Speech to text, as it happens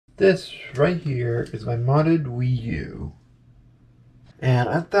This right here is my modded Wii U. And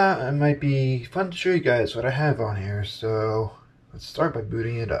I thought it might be fun to show you guys what I have on here, so let's start by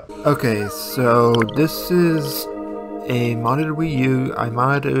booting it up. Okay, so this is a modded Wii U. I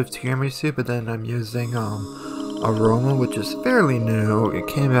modded it with tiramisu, but then I'm using Aroma, which is fairly new. It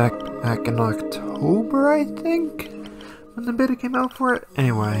came back in October, I think, when the beta came out for it.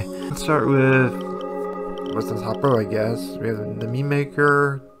 Anyway, let's start with what's on top row, I guess. We have the Meme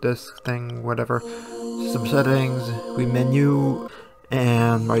Maker, this thing, whatever. Some settings, Wii menu,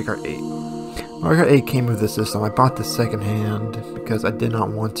 and Mario Kart 8. Mario Kart 8 came with the system. I bought this secondhand because I did not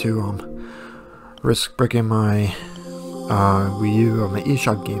want to risk breaking my Wii U or my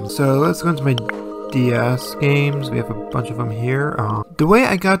eShop games. So let's go into my DS games. We have a bunch of them here. The way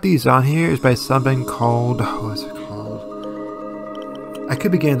I got these on here is by something called, what is it called? I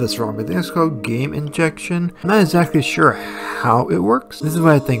could be getting this wrong, but I think it's called Game Injection. I'm not exactly sure how it works. This is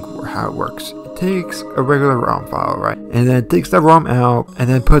what I think how it works. It takes a regular ROM file, right? And then it takes that ROM out and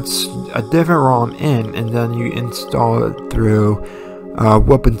then puts a different ROM in, and then you install it through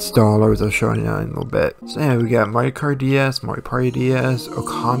web installers. I'll show you in a little bit. So anyway, we got Mario Kart DS, Mario Party DS,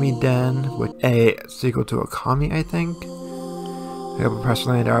 Okami Den, with a sequel to Okami, I think. We have a Press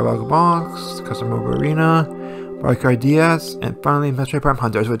Land Dialogue Box, Custom Mobile Arena, Mario Kart DS, and finally Metroid Prime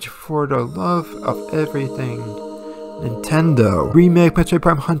Hunters, which for the love of everything Nintendo, remake Metroid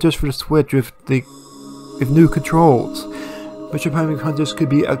Prime Hunters for the Switch with new controls. Metroid Prime Hunters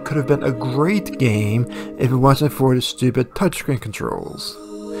could have been a great game if it wasn't for the stupid touchscreen controls.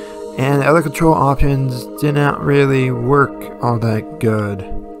 And the other control options did not really work all that good.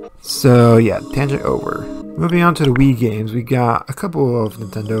 So yeah, tangent over. Moving on to the Wii games, we got a couple of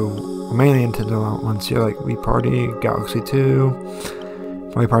Nintendo, mainly Nintendo ones here, like Wii Party, Galaxy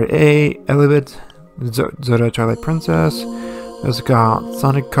 2, Mario Party 8, Elevate, Zelda Twilight Princess. It's got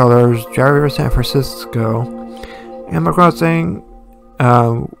Sonic Colors, Driver San Francisco, Animal Crossing,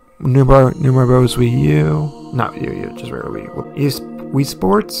 New Mario Bros. Wii U, not Wii U, just regular Wii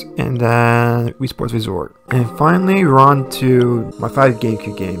Sports, and then Wii Sports Resort. And finally, we're on to my 5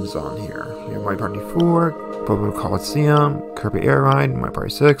 GameCube games on here. We have Mario Party 4, Pokemon Coliseum, Kirby Air Ride, Mario Party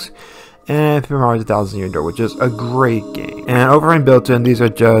 6, and Super Mario 1000 Year Door, which is a great game. And over and built in, these are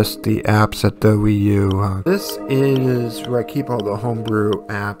just the apps at the Wii U. This is where I keep all the homebrew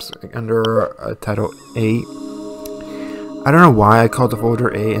apps under Title 8. I don't know why I called the folder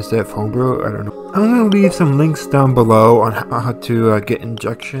A instead of homebrew. I don't know. I'm going to leave some links down below on how to get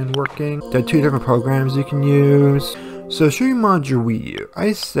Injection working. There are 2 different programs you can use. So should you mod your Wii U?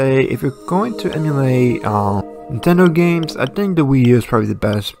 I say if you're going to emulate Nintendo games, I think the Wii U is probably the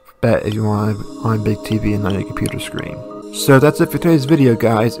best bet if you want on a big TV and on a computer screen. So that's it for today's video,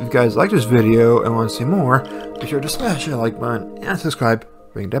 guys. If you guys like this video and want to see more, be sure to smash that like button and subscribe,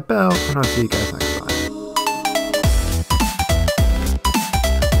 ring that bell, and I'll see you guys next time.